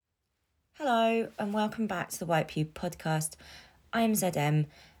Hello and welcome back to the White Pew podcast. I am ZM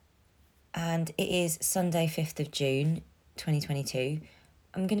and it is Sunday 5th of June 2022.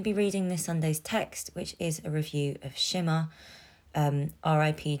 I'm going to be reading this Sunday's text, which is a review of Shimmer,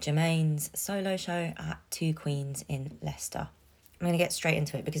 R.I.P. Germain's solo show at Two Queens in Leicester. I'm going to get straight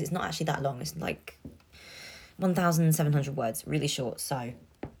into it because it's not actually that long. It's like 1,700 words, really short. So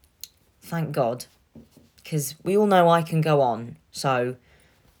thank God, because we all know I can go on. So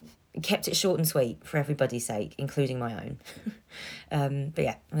kept it short and sweet for everybody's sake, including my own. But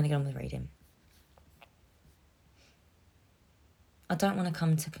yeah, I'm going to get on with reading. I don't want to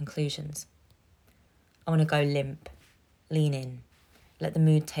come to conclusions. I want to go limp, lean in, let the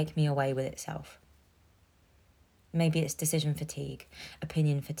mood take me away with itself. Maybe it's decision fatigue,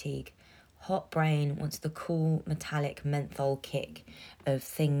 opinion fatigue. Hot brain wants the cool, metallic menthol kick of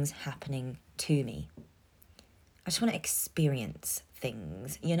things happening to me. I just want to experience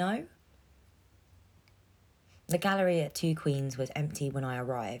things, you know? The gallery at Two Queens was empty when I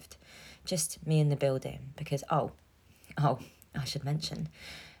arrived. Just me in the building because, I should mention,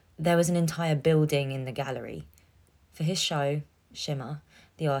 there was an entire building in the gallery. For his show, Shimmer,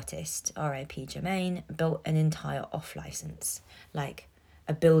 the artist, R.I.P. Germain, built an entire off-licence, like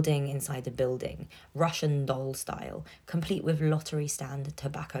a building inside a building, Russian doll style, complete with lottery stand,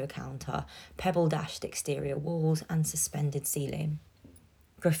 tobacco counter, pebble-dashed exterior walls and suspended ceiling.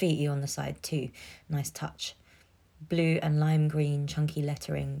 Graffiti on the side too, nice touch. Blue and lime green chunky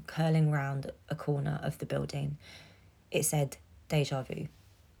lettering curling round a corner of the building. It said, "Deja vu."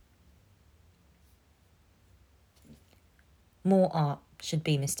 More art should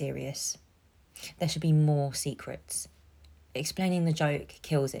be mysterious. There should be more secrets. Explaining the joke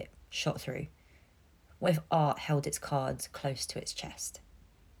kills it, shot through. What if art held its cards close to its chest,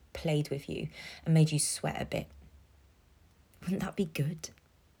 played with you and made you sweat a bit? Wouldn't that be good?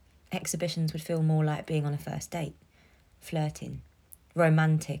 Exhibitions would feel more like being on a first date, flirting,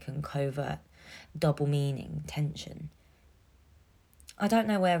 romantic and covert, double meaning, tension. I don't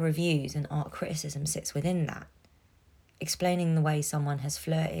know where reviews and art criticism sits within that. Explaining the way someone has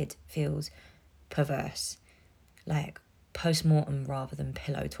flirted feels perverse, like post-mortem rather than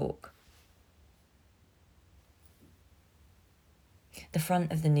pillow talk. The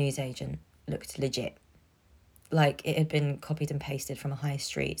front of the newsagent looked legit, like it had been copied and pasted from a high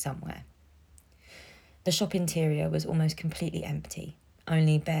street somewhere. The shop interior was almost completely empty,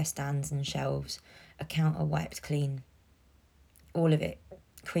 only bare stands and shelves, a counter wiped clean. All of it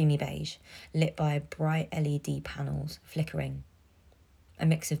creamy beige, lit by bright LED panels flickering. A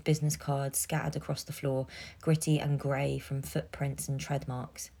mix of business cards scattered across the floor, gritty and grey from footprints and tread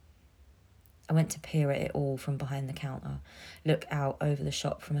marks. I went to peer at it all from behind the counter, look out over the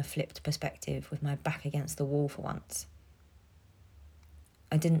shop from a flipped perspective with my back against the wall for once.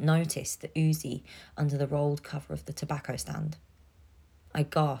 I didn't notice the Uzi under the rolled cover of the tobacco stand. I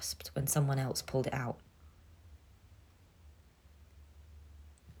gasped when someone else pulled it out.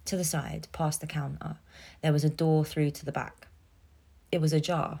 To the side, past the counter, there was a door through to the back. It was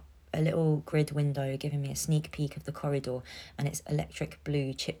ajar, a little grid window giving me a sneak peek of the corridor and its electric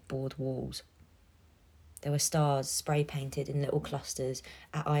blue chipboard walls. There were stars spray painted in little clusters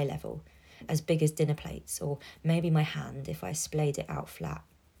at eye level, as big as dinner plates, or maybe my hand if I splayed it out flat.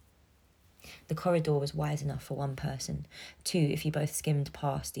 The corridor was wide enough for one person, two if you both skimmed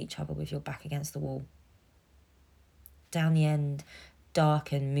past each other with your back against the wall. Down the end,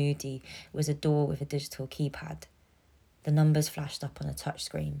 dark and moody, was a door with a digital keypad. The numbers flashed up on a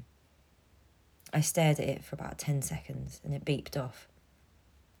touchscreen. I stared at it for about 10 seconds and it beeped off.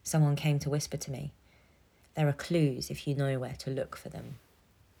 Someone came to whisper to me, "There are clues if you know where to look for them."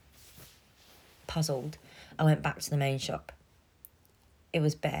 Puzzled, I went back to the main shop. It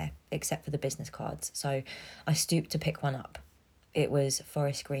was bare, except for the business cards, so I stooped to pick one up. It was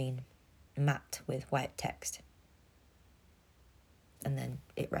forest green, matte with white text. And then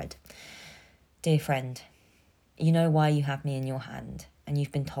it read, "Dear friend, you know why you have me in your hand, and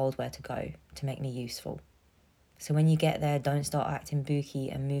you've been told where to go to make me useful. So when you get there, don't start acting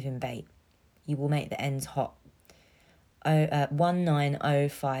booky and moving bait. You will make the ends hot.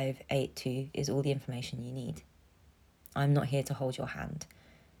 190582 is all the information you need. I'm not here to hold your hand.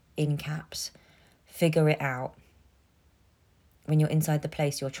 In caps, figure it out. When you're inside the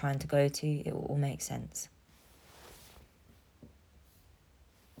place you're trying to go to, it will all make sense."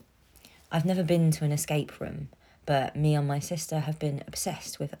 I've never been to an escape room, but me and my sister have been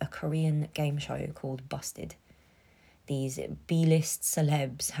obsessed with a Korean game show called Busted. These B-list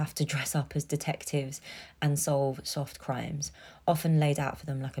celebs have to dress up as detectives and solve soft crimes, often laid out for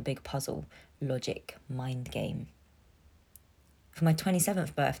them like a big puzzle, logic, mind game. For my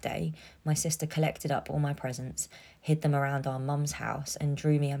 27th birthday, my sister collected up all my presents, hid them around our mum's house, and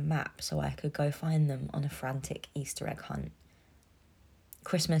drew me a map so I could go find them on a frantic Easter egg hunt.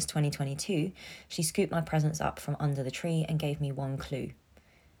 Christmas 2022, she scooped my presents up from under the tree and gave me one clue.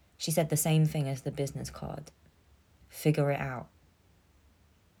 She said the same thing as the business card. Figure it out.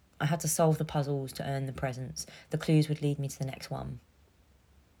 I had to solve the puzzles to earn the presents. The clues would lead me to the next one.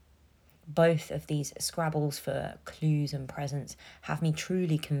 Both of these scrabbles for clues and presents have me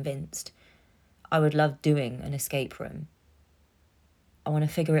truly convinced I would love doing an escape room. I want to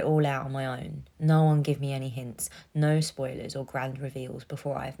figure it all out on my own. No one give me any hints, no spoilers or grand reveals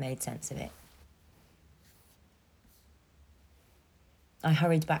before I've made sense of it. I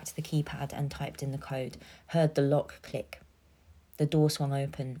hurried back to the keypad and typed in the code, heard the lock click. The door swung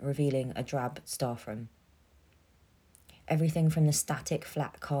open, revealing a drab staff room. Everything from the static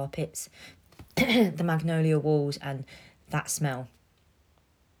flat carpets, the magnolia walls, and that smell.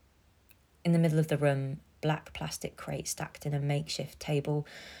 In the middle of the room, black plastic crate stacked in a makeshift table,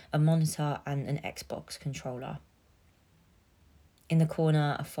 a monitor and an Xbox controller. In the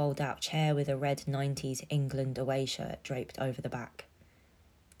corner, a fold-out chair with a red 90s England away shirt draped over the back.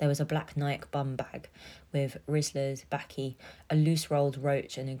 There was a black Nike bum bag with Rizzlers, Backy, a loose rolled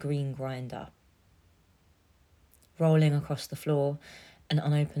roach and a green grinder. Rolling across the floor, an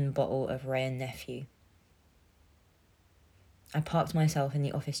unopened bottle of Wray and Nephew. I parked myself in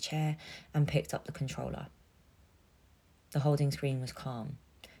the office chair and picked up the controller. The holding screen was calm,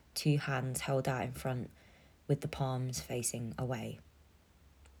 2 hands held out in front with the palms facing away.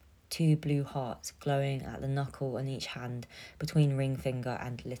 2 blue hearts glowing at the knuckle on each hand between ring finger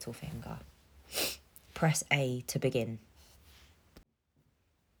and little finger. Press A to begin.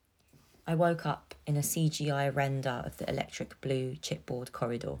 I woke up in a CGI render of the electric blue chipboard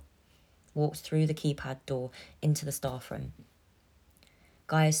corridor, walked through the keypad door into the staff room.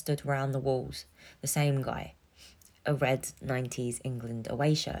 Guys stood round the walls, the same guy, a red 90s England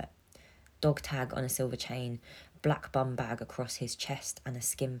away shirt, dog tag on a silver chain, black bum bag across his chest and a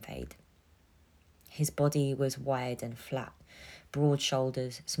skin fade. His body was wide and flat, broad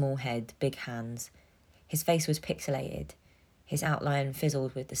shoulders, small head, big hands. His face was pixelated, his outline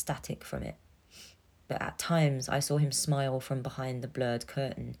fizzled with the static from it. But at times I saw him smile from behind the blurred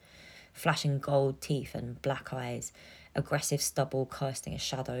curtain, flashing gold teeth and black eyes, aggressive stubble casting a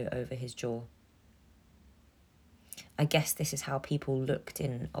shadow over his jaw. I guess this is how people looked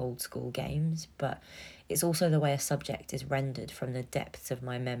in old school games, but it's also the way a subject is rendered from the depths of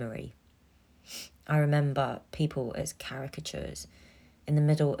my memory. I remember people as caricatures, in the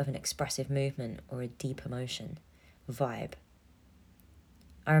middle of an expressive movement or a deep emotion, vibe.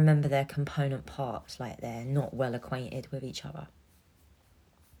 I remember their component parts like they're not well acquainted with each other.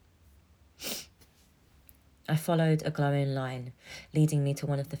 I followed a glowing line, leading me to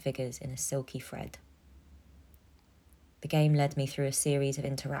one of the figures in a silky thread. The game led me through a series of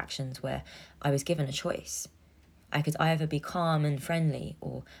interactions where I was given a choice. I could either be calm and friendly,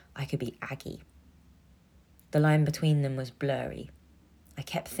 or I could be aggy. The line between them was blurry. I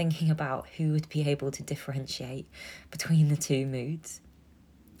kept thinking about who would be able to differentiate between the two moods.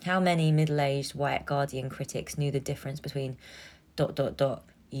 How many middle-aged white Guardian critics knew the difference between ...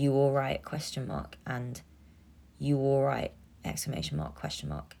 you alright, ? And you alright, ?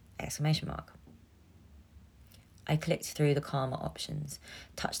 I clicked through the calmer options,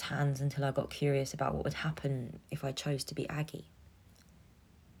 touched hands until I got curious about what would happen if I chose to be aggy.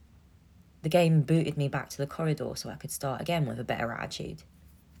 The game booted me back to the corridor so I could start again with a better attitude.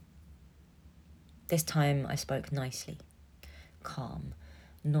 This time I spoke nicely, calm,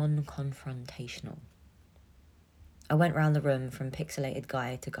 non-confrontational. I went round the room from pixelated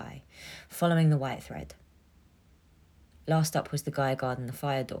guy to guy, following the white thread. Last up was the guy guarding the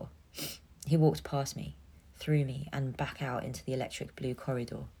fire door. He walked past me, through me, and back out into the electric blue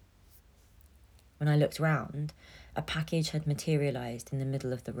corridor. When I looked round, a package had materialised in the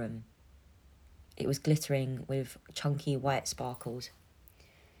middle of the room. It was glittering with chunky white sparkles.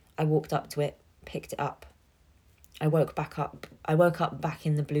 I walked up to it, picked it up. I woke up back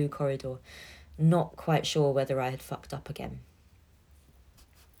in the blue corridor, not quite sure whether I had fucked up again.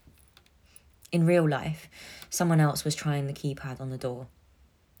 In real life, someone else was trying the keypad on the door.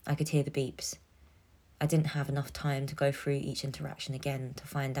 I could hear the beeps. I didn't have enough time to go through each interaction again to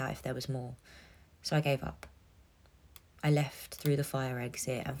find out if there was more, so I gave up. I left through the fire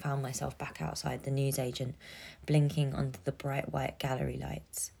exit and found myself back outside the newsagent, blinking under the bright white gallery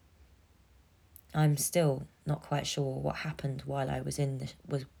lights. I'm still not quite sure what happened while I was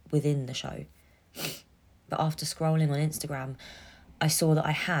within the show. But after scrolling on Instagram, I saw that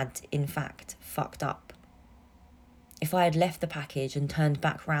I had, in fact, fucked up. If I had left the package and turned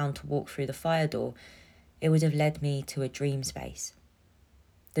back round to walk through the fire door, it would have led me to a dream space.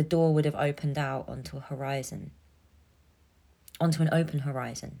 The door would have opened out onto an open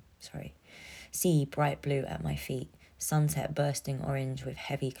horizon. Sea bright blue at my feet, sunset bursting orange with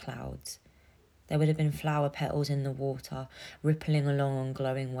heavy clouds. There would have been flower petals in the water, rippling along on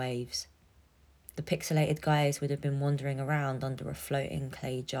glowing waves. The pixelated guys would have been wandering around under a floating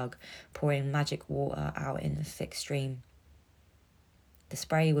clay jug, pouring magic water out in a thick stream. The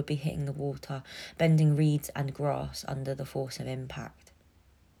spray would be hitting the water, bending reeds and grass under the force of impact.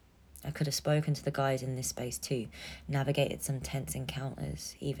 I could have spoken to the guys in this space too, navigated some tense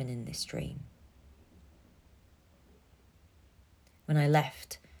encounters, even in this dream. When I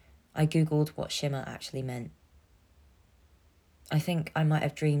left, I googled what shimmer actually meant. I think I might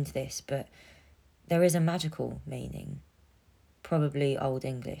have dreamed this, but there is a magical meaning, probably Old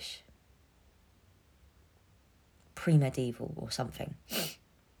English, pre-medieval or something.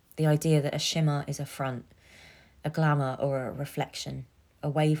 The idea that a shimmer is a front, a glamour or a reflection, a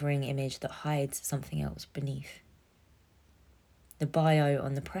wavering image that hides something else beneath. The bio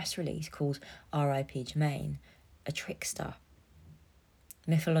on the press release calls R.I.P. Germain a trickster,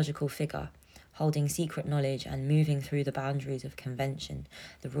 mythological figure, holding secret knowledge and moving through the boundaries of convention,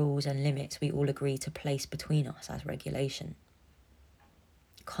 the rules and limits we all agree to place between us as regulation.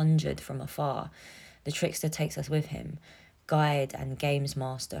 Conjured from afar, the trickster takes us with him, guide and games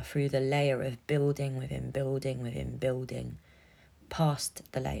master through the layer of building within building within building, past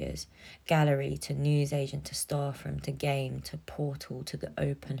the layers, gallery to newsagent to staff room to game to portal to the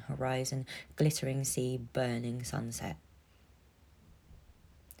open horizon, glittering sea, burning sunset.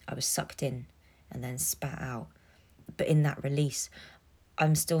 I was sucked in and then spat out. But in that release,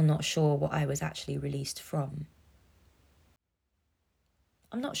 I'm still not sure what I was actually released from.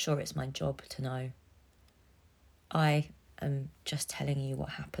 I'm not sure it's my job to know. I am just telling you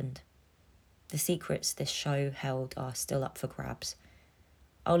what happened. The secrets this show held are still up for grabs.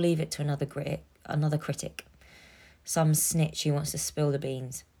 I'll leave it to another critic, some snitch who wants to spill the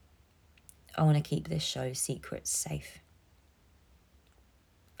beans. I want to keep this show's secrets safe.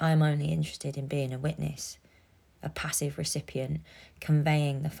 I am only interested in being a witness, a passive recipient,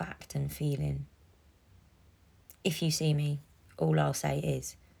 conveying the fact and feeling. If you see me, all I'll say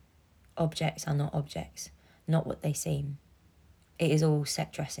is, objects are not objects, not what they seem. It is all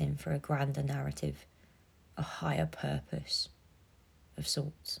set dressing for a grander narrative, a higher purpose of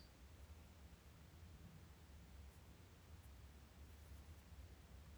sorts.